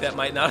think that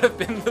might not have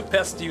been the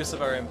best use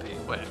of our MP.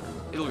 Whatever.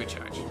 It'll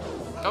recharge.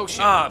 Oh,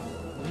 shit. Ah,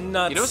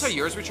 nuts. You notice how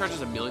yours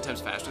recharges a million times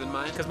faster than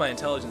mine? Because my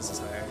intelligence is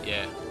higher.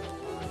 Yeah.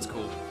 It's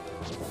cool.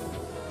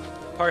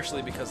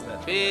 Partially because of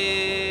that.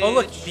 Bitch. Oh,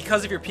 look,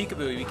 because of your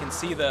peekaboo, we can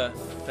see the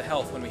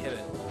health when we hit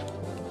it.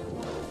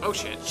 Oh,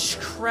 shit.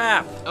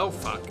 Crap! Oh,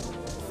 fuck.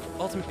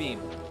 Ultimate beam.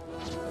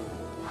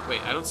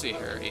 Wait, I don't see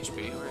her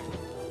HP.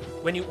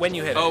 Right? When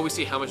you hit it. Oh, we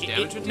see how much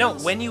damage it No,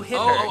 deals? when you hit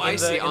oh, her. Oh, I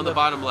see. On the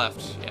bottom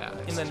left. Yeah.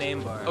 In the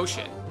name bar. Oh,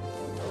 shit.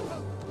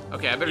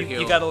 Okay, I better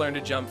heal. You gotta learn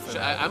to jump for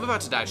that. I'm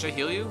about to die. Should I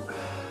heal you?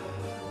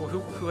 Well,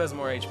 who has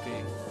more HP?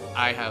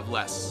 I have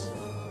less.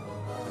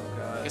 Oh,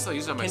 God. I guess I'll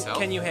use it on myself.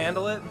 Can you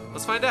handle it?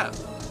 Let's find out.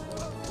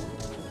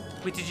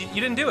 Wait,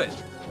 you didn't do it?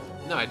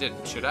 No, I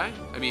didn't. Should I?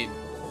 I mean,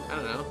 I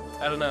don't know.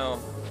 I don't know.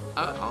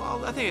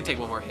 I think I take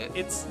one more hit.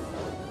 It's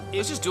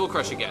Let's just dual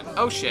crush again.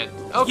 Oh shit.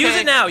 Okay. Use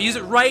it now. Use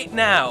it right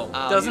now.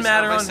 Doesn't use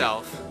matter it on on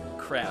myself.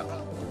 Crap.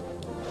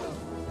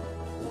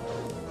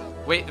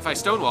 Wait, if I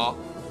stonewall.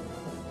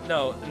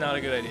 No, not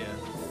a good idea.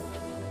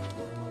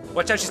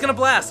 Watch out, she's gonna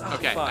blast. Oh,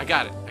 Okay, fuck. I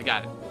got it. I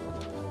got it.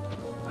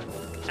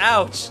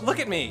 Ouch! Look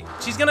at me.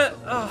 She's gonna.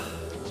 Oh,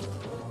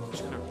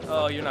 She's gonna-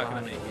 oh, you're not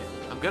gonna make it.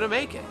 I'm gonna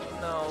make it.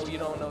 No, you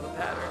don't know the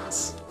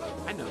patterns.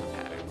 I know the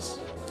patterns.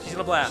 She's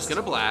gonna blast. She's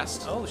gonna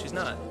blast. Oh, she's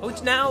not. Oh,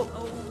 it's now.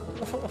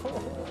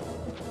 Oh.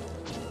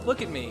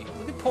 Look at me.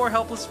 Look at poor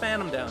helpless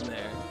Phantom down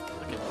there.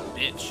 Look at the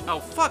bitch. Oh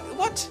fuck!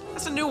 What?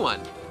 That's a new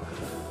one.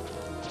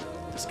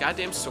 This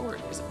goddamn sword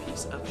is a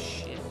piece of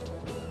shit.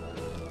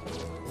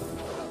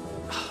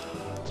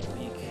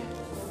 Weak.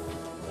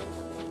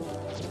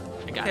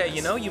 I got Okay, this.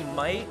 you know, you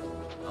might.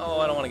 Oh,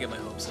 I don't want to get my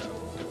hopes up.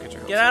 Don't get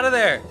your hopes Get up. out of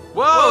there!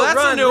 Whoa, that's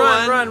run, a new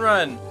run,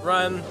 one.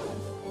 Run!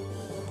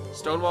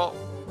 Stonewall.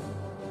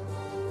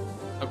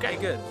 Okay, Okay.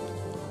 good.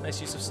 Nice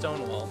use of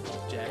Stonewall,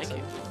 Jackson. Thank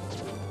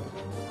you.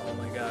 Oh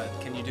my God,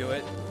 can you do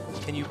it?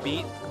 Can you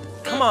beat?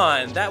 Come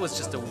on, that was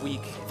just a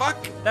weak.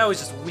 Fuck. That was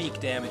just weak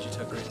damage you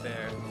took right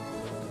there.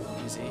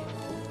 Easy.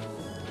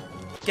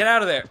 Get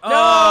out of there! No, Oh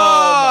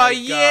my God.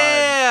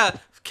 yeah.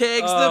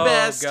 Keg's Oh, the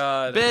best.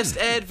 God. Best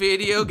at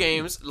video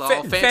games. Lol,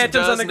 Phantom Phantom's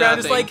does on the ground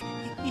is nothing.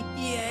 like,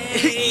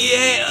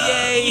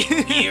 yay!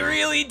 You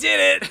really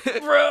did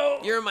it, bro.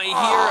 You're my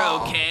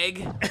hero,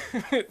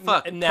 Keg.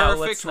 Fuck, Now perfect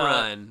let's not-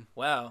 run.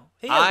 Wow.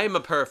 Hey, I'm a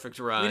perfect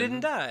run. we didn't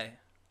die.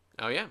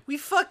 Oh, yeah. We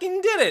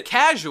fucking did it.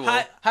 Casual.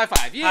 High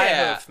five, yeah.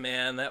 High hoof,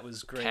 man. That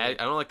was great. I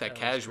don't like that was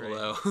casual, great.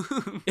 though.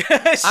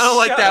 I I don't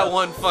like that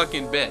one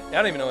fucking bit. I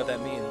don't even know what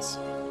that means.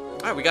 All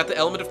right, we got the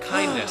element of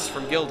kindness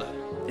from Gilda.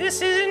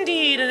 This is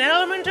indeed an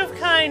element of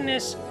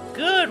kindness.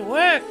 Good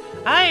work.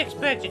 I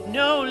expected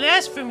no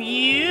less from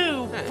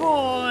you,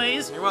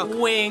 boys. You're welcome.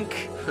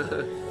 Wink.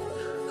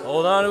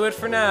 Hold on to it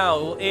for now.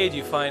 It will aid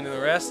you finding the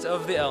rest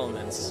of the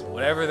elements,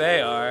 whatever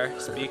they are.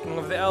 Speaking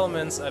of the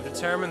elements, I've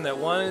determined that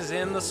one is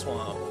in the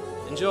swamp.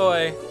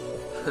 Enjoy.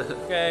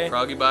 Okay.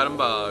 Froggy Bottom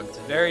Bog.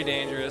 Very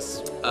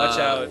dangerous. Watch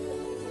out.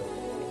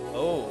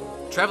 Oh.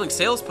 Traveling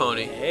sales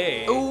pony.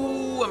 Hey.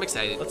 Ooh, I'm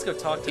excited. Let's go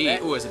talk to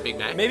that. Ooh, it's a big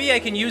night. Maybe I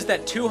can use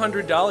that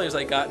 $200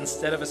 I got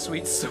instead of a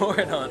sweet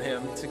sword on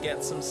him to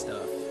get some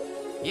stuff.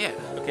 Yeah.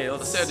 Okay,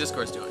 Let's see how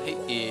Discord's doing.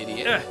 Hey,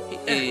 idiot.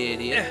 Hey,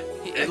 idiot.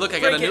 Hey, look, I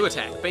break got a new it.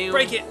 attack. Bam.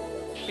 Break it.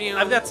 Bam.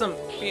 I've got some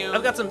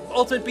Bam.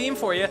 ultimate beam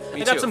for you.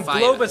 Me I got too, some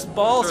fire. globus Throw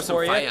balls some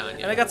for you. fire on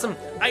you. And I got some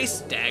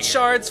ice Dagger.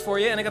 shards for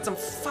you. And I got some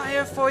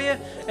fire for you.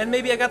 And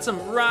maybe I got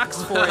some rocks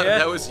for you.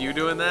 That was you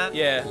doing that?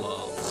 Yeah.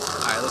 Lol.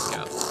 Alright, let's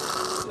go.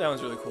 That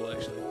one's really cool,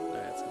 actually.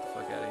 Alright, let's get the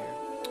fuck out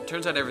of here.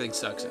 Turns out everything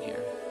sucks in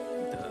here.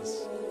 It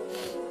does.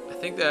 I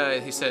think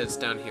that he said it's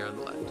down here on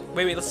the left.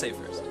 Wait, let's save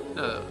first.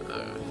 No,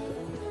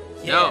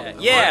 Yeah, I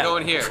yeah. wanna go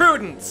in here.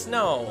 Prudence,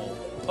 no.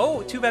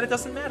 Oh, too bad it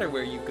doesn't matter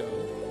where you go.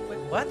 Wait,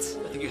 what?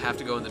 I think you have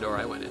to go in the door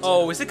I went into.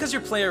 Oh, is it because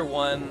you're player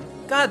one?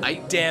 God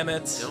damn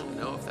it. I don't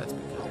know if that's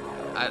because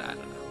of that. I don't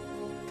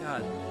know.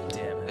 God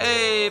damn it.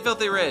 Hey,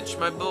 Filthy Rich,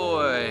 my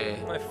boy.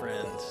 My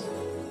friend.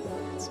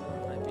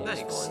 Might be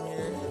Thanks. useful in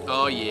here.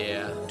 Oh,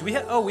 yeah. Do we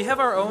have? Oh, we have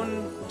our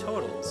own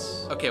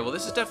totals. Okay, well,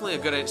 this is definitely a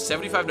good idea.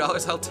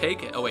 $75, I'll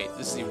take it. Oh, wait,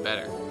 this is even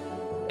better.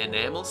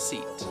 Enamel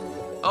seat.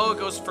 Oh, it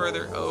goes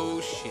further. Oh,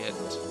 shit.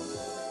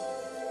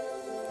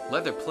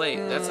 Leather plate.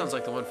 That sounds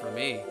like the one for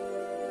me.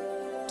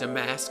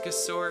 Damascus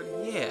sword?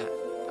 Yeah.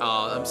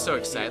 Oh, I'm so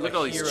excited. Look at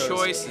all these Hero's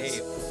choices.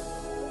 Cape.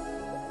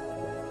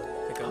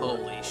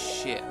 Holy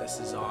shit, this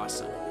is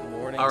awesome.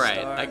 Morning All right.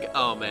 Star.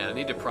 Oh, man, I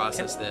need to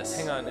process this.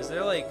 Hang on, is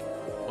there like?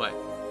 What?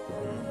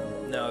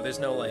 No, there's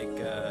no like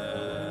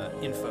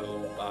info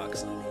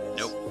box on these.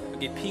 Nope.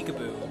 Okay,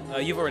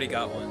 peekaboo. You've already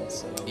got one,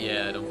 so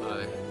Yeah, don't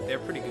bother. they're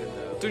pretty good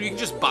though. Dude, you can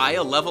just buy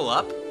a level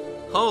up?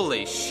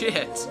 Holy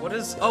shit. What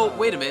is? Oh,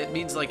 wait a minute. It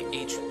means like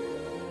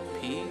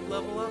HP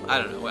level up? I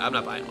don't know. I'm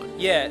not buying one.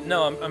 Yeah,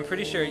 no, I'm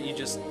pretty sure you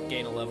just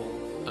gain a level.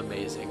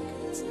 Amazing.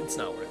 It's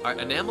not worth it. Our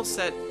enamel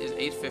set is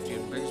 850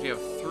 and brings me up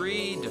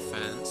 3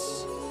 defense.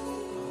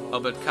 Oh,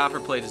 but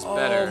copper plate is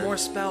better. Oh, more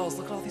spells.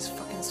 Look at all these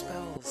fucking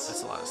spells.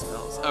 That's a lot of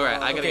spells.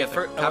 Alright, I gotta get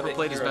the copper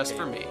plate is best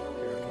for me.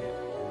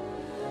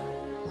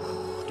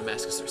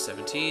 Damascus are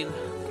 17.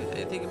 Okay,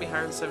 anything can be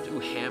higher than 17. Ooh,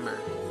 hammer.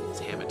 It's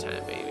hammer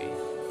time, baby.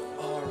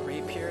 Oh,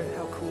 rapier.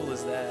 How cool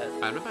is that?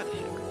 I'm gonna buy the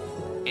hammer.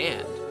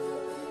 And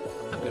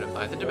I'm gonna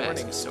buy the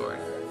Damascus sword.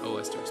 Oh,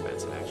 it's too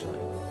expensive, actually.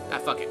 Ah,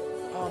 fuck it.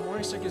 Oh,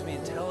 Morningstar gives me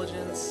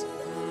intelligence.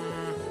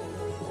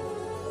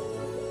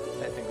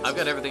 I think this I've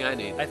got everything I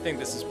need. I think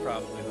this is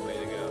probably the way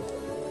to go.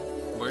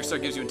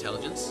 Morningstar gives you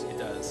intelligence? It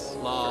does.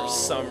 Lol. For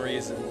some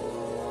reason.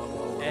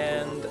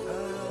 And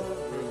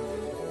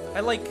I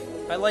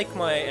like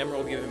my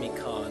emerald giving me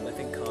con. I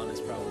think con is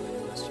probably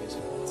the most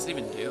useful. What's it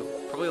even do?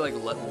 Probably like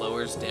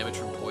lowers damage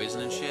from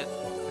poison and shit.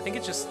 I think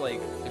it just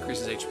like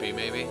Increases HP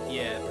maybe.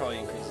 yeah, it probably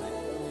increases it.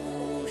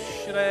 Ooh,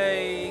 should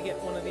I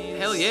get one of these?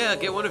 Hell yeah,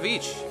 get one of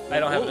each. I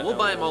don't have We'll enough.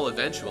 buy them all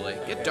eventually.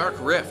 Okay. Get Dark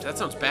Rift. That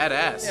sounds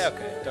badass. Yeah,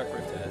 okay. Dark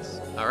Rift has.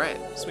 All right.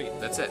 Sweet.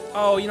 That's it.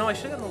 Oh, you know I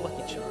should have gotten the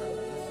Lucky Charm.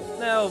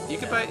 No. You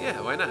could buy. Yeah,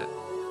 why not?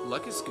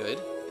 Luck is good.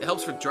 It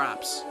helps with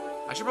drops.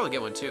 I should probably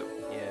get one too.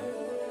 Yeah.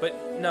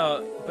 But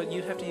no, but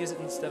you'd have to use it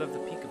instead of the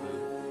peekaboo.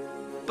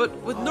 But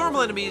with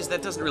normal enemies,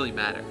 that doesn't really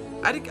matter.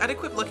 I'd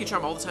equip Lucky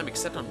Charm all the time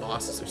except on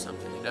bosses or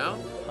something, you know?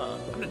 Huh.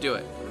 I'm gonna do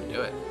it. I'm gonna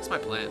do it. It's my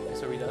plan.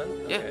 So are we done?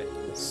 Yeah. Okay.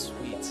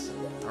 Sweet.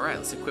 All right,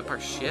 let's equip our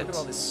shit. Look at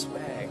all this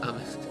swag. I'm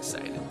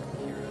excited.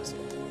 Heroes.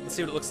 Let's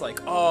see what it looks like.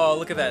 Oh,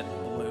 look at that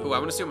blue. Ooh, I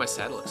want to see what my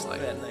saddle looks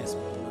like. Look at that nice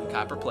blue.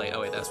 Copper plate.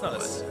 Oh wait, that's Not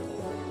what a it was.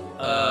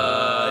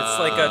 it's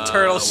like a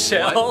turtle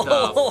shell.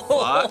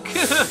 What the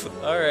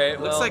fuck? All right.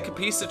 Looks well, like a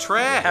piece of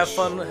trash. Have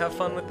fun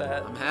with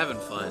that. I'm having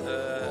fun.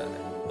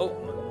 Oh,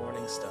 my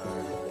morning star.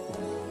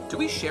 Do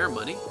we share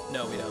money?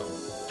 No, we don't.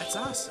 That's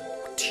awesome.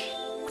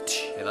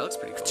 Hey, that looks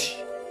pretty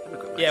cool. I'm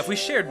gonna quit my Yeah, if shit. we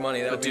shared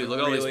money, that But would dude, be look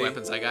at all really... these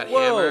weapons. I got Whoa.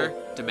 hammer,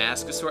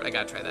 Damascus sword. I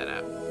gotta try that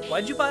out.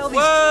 Why did you buy all these?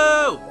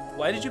 Whoa!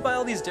 Why did you buy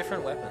all these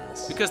different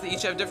weapons? Because they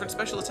each have different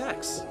special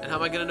attacks. And how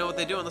am I gonna know what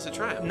they do unless I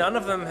try them? None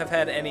of them have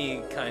had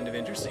any kind of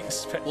interesting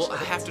special. Well, I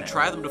have to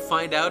try them to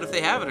find out if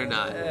they have it or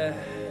not.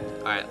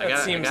 All right, I That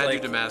seems gotta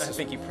like do Damascus. I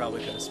think you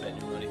probably could have spent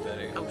your money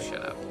better. Oh,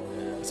 shut up.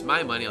 It's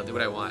my money. I'll do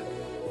what I want.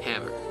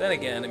 Hammer. Then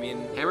again, I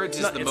mean, Hammer it's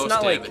does not- the it's most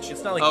not like- damage.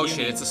 it's not like oh you shit,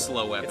 need- it's a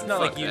slow weapon. it's not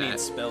Fuck like you that. need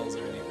spells or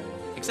anything.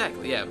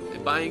 Exactly. Yeah.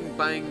 Buying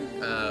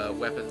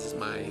weapons is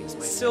my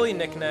Silly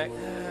knick-knack. Do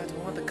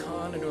I want the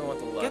con or do I want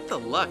the luck? Get the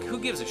luck. Who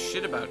gives a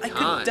shit about I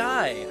con? could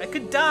die. I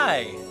could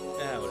die.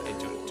 Whatever. Hey,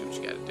 do what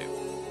you gotta do.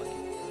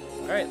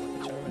 All right,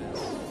 lucky charm it is.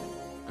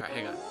 All right,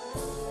 hang on.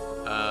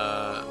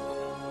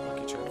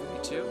 Lucky charm for me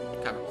too.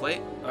 Copper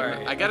plate. All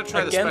right. I gotta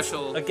try the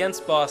special.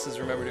 Against bosses,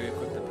 remember to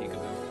equip the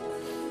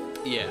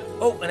peekaboo. Yeah.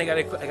 Oh, and I got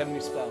a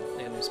new spell.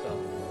 I got a new spell.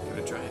 Give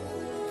it a try.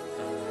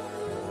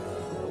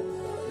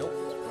 Nope.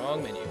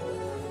 Wrong menu.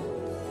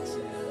 This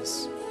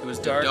is It was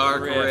the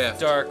Dark Rift.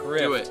 Dark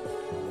Rift. Do it.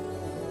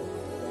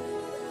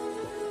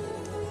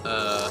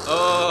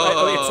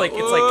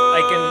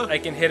 I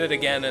can hit it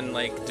again and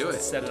like Do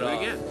it. set it Do it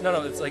off. again.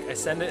 No, it's like I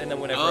send it and then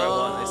whenever I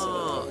want, I send it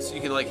off. So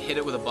you can like hit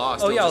it with a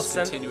boss. Oh they'll yeah, I'll just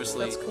send.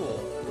 continuously. That's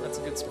cool. That's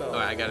a good spell. All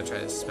right, I gotta try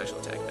this special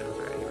attack now. All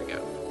right, here we go.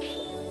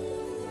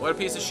 What a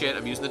piece of shit!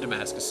 I'm using the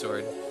Damascus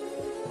sword.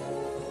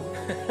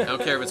 I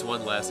don't care if it's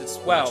one less. It's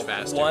much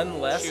faster. One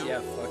less? Shoot. Yeah,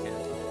 fuck it.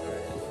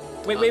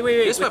 All right.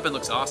 Wait. This weapon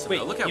looks awesome. Wait,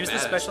 though. Look how use the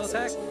badass special this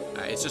attack? is. All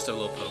right, it's just a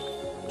little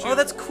poke. Oh,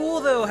 that's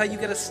cool though. How you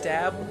get a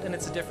stab and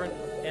it's a different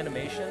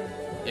animation.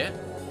 Yeah.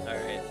 All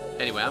right.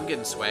 Anyway, I'm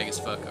getting swag as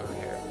fuck over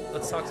here.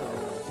 Let's talk to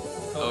Luna.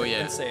 Oh, yeah.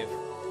 And save.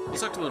 Let's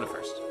talk to Luna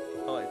first.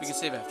 Oh, We can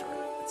save afterward.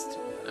 It's too...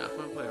 No,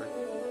 whatever.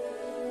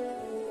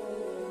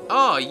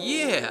 Oh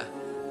yeah.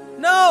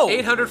 No.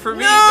 800 for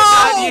me, No!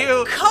 but not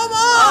you. Come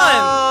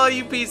on. Oh,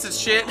 you piece of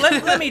shit.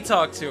 Let me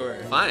talk to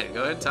her. Fine,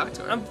 go ahead and talk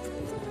to her.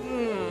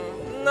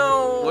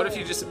 No. What if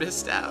you just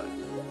missed out?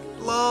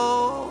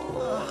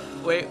 Lol.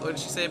 Wait, what did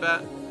she say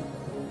about?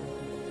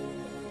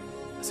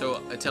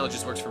 So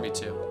intelligence works for me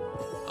too.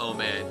 Oh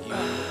man,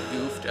 you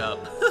goofed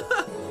up.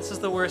 This is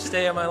the worst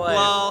day of my life.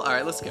 Lol. All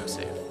right, let's go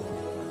save.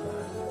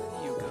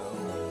 You go.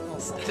 I'll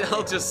stay.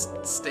 I'll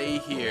just stay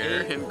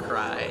here and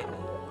cry.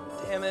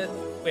 Damn it.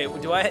 Wait,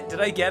 did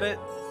I get it?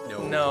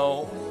 No.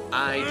 No.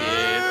 I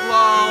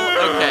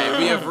did. Lol. Okay,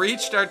 we have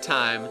reached our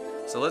time,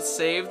 so let's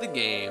save the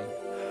game.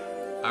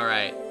 All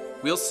right.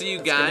 We'll see you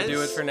guys. Gonna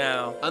do it for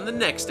now. On the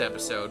next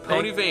episode,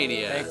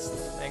 Ponyvania.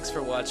 Thanks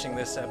for watching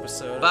this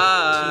episode.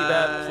 Bye.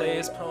 TBBAP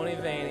plays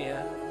Ponyvania.